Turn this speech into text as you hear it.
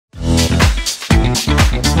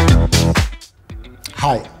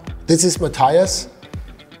Hi, this is Matthias.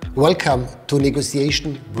 Welcome to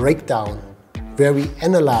Negotiation Breakdown, where we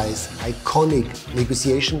analyze iconic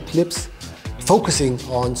negotiation clips, focusing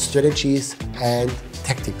on strategies and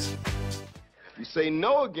tactics. If you say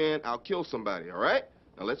no again, I'll kill somebody, all right?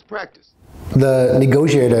 Now let's practice. The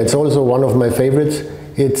Negotiator, it's also one of my favorites.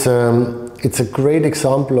 It's a great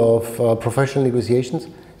example of professional negotiations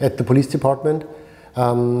at the police department.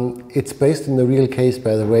 It's based on a real case,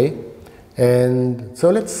 by the way. And so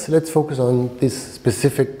let's focus on these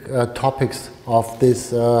specific topics of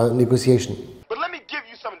this negotiation. But let me give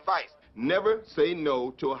you some advice. Never say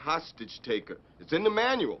no to a hostage taker. It's in the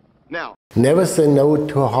manual. Now, never say no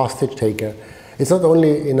to a hostage taker. It's not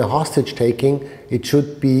only in a hostage taking, it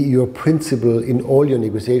should be your principle in all your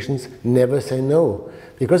negotiations. Never say no.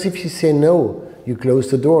 Because if you say no, you close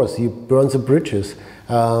the doors, you burn the bridges.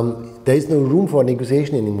 There is no room for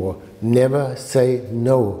negotiation anymore. Never say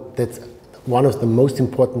no. That's one of the most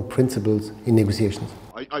important principles in negotiations.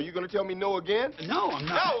 Are you going to tell me no again? No, I'm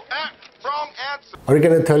not. No, wrong answer. Are you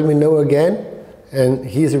going to tell me no again? And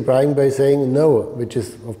he's replying by saying no, which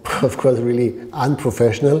is of course really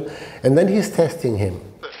unprofessional. And then he's testing him.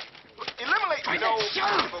 Eliminate no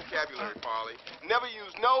from the vocabulary, Farley. Never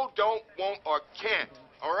use no, don't, won't, or can't.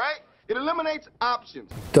 All right? It eliminates options.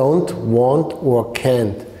 Don't, want, or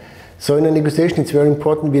can't. So in a negotiation, it's very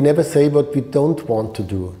important. We never say what we don't want to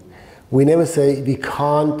do. We never say we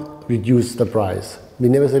can't reduce the price. We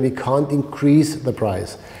never say we can't increase the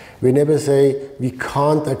price. We never say we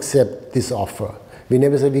can't accept this offer. We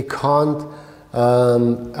never say we can't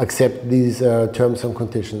accept these terms and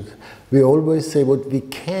conditions. We always say what we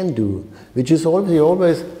can do, which is always,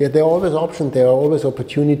 there are always options, there are always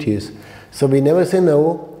opportunities. So we never say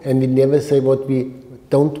no, and we never say what we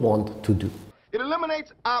don't want to do. It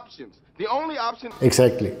eliminates options. The only option...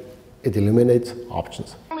 Exactly. It eliminates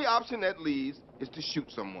options. The only option that leaves is to shoot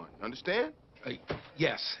someone. Understand?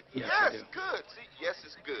 Yes. Yes, I do. good. See, yes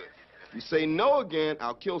is good. If you say no again,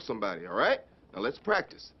 I'll kill somebody, all right? Now let's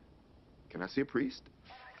practice. Can I see a priest?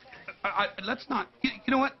 Let's not. You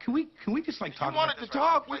know what? Can we just like talk? You wanted to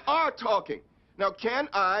talk? We are talking. Now, can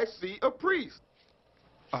I see a priest?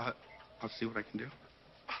 I'll see what I can do.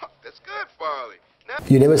 That's good, Farley. Now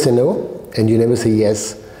You never say no, and you never say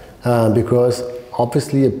yes, because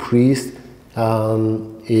obviously a priest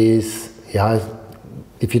is,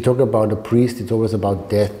 if you talk about a priest, it's always about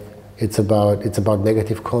death. It's about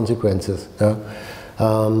negative consequences.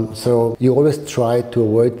 So you always try to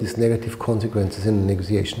avoid these negative consequences in a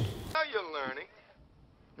negotiation. Now you're learning.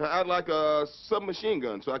 Now, I'd like a submachine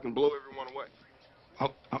gun so I can blow everyone away.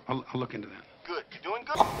 I'll look into that. Good. You're doing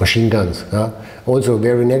good. Machine guns. Also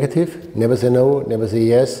very negative. Never say no, never say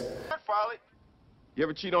yes. Good, Farley. You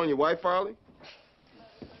ever cheat on your wife, Farley?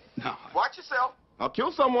 No. Watch yourself. I'll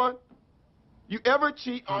kill someone. You ever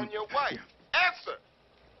cheat on your wife? Answer.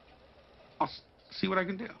 I'll see what I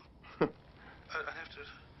can do. I'd have to.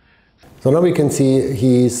 So now we can see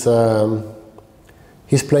he's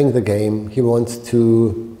playing the game. He wants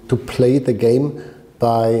to play the game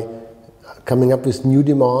by coming up with new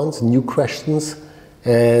demands, new questions,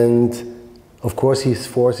 and of course he's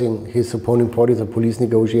forcing his opponent party, the police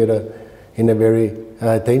negotiator, in a very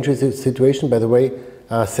dangerous situation. By the way,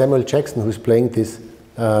 Samuel Jackson, who's playing this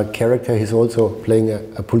character, he's also playing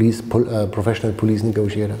a professional police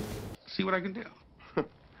negotiator. See what I can do. I'd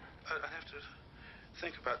have to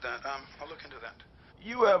think about that. I'll look into that.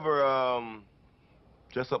 You ever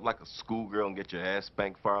dress up like a schoolgirl and get your ass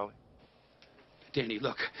spanked, Farley? Danny,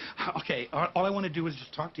 look. Okay, all I want to do is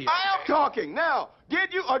just talk to you. I am talking now.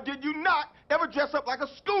 Did you or did you not ever dress up like a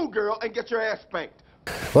schoolgirl and get your ass spanked?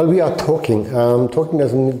 Well, we are talking. Talking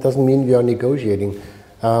doesn't mean we are negotiating.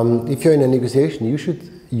 If you're in a negotiation, you should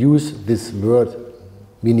use this word.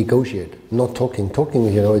 We negotiate, not talking. Talking,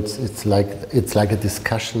 it's like a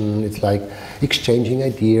discussion. It's like exchanging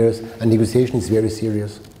ideas. A negotiation is very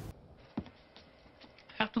serious. I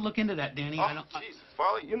have to look into that, Danny. Oh, Jesus,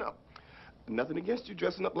 Farley, nothing against you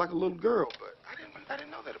dressing up like a little girl, but I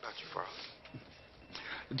didn't know that about you, Farley.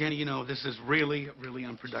 Danny, this is really, really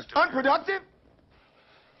unproductive. Unproductive?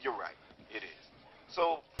 You're right. It is.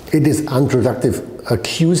 So It is unproductive.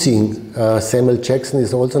 Accusing Samuel Jackson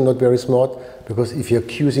is also not very smart, because if you're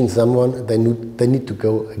accusing someone, they need to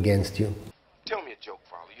go against you. tell me a joke,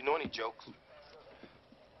 Farley. You know any jokes?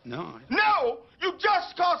 No. No! You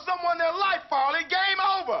just cost someone their life, Farley. Game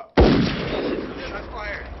over. Shots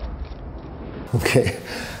fired. Okay,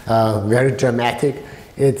 very dramatic.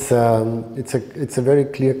 It's a very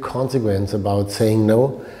clear consequence about saying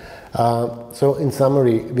no. So in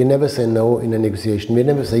summary, we never say no in a negotiation. We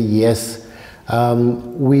never say yes.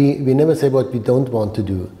 We never say what we don't want to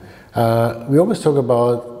do. We always talk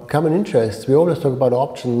about common interests. We always talk about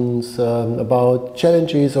options, about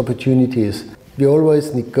challenges, opportunities. We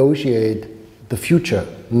always negotiate the future,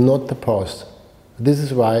 not the past. This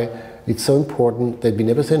is why it's so important that we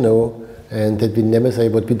never say no and that we never say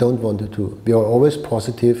what we don't want to do. We are always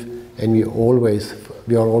positive and we are always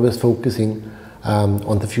focusing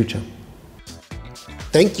on the future.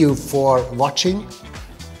 Thank you for watching.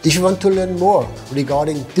 If you want to learn more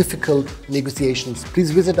regarding difficult negotiations, please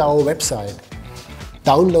visit our website,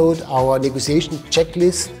 download our negotiation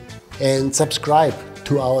checklist and subscribe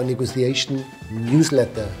to our negotiation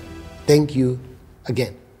newsletter. Thank you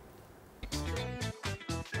again.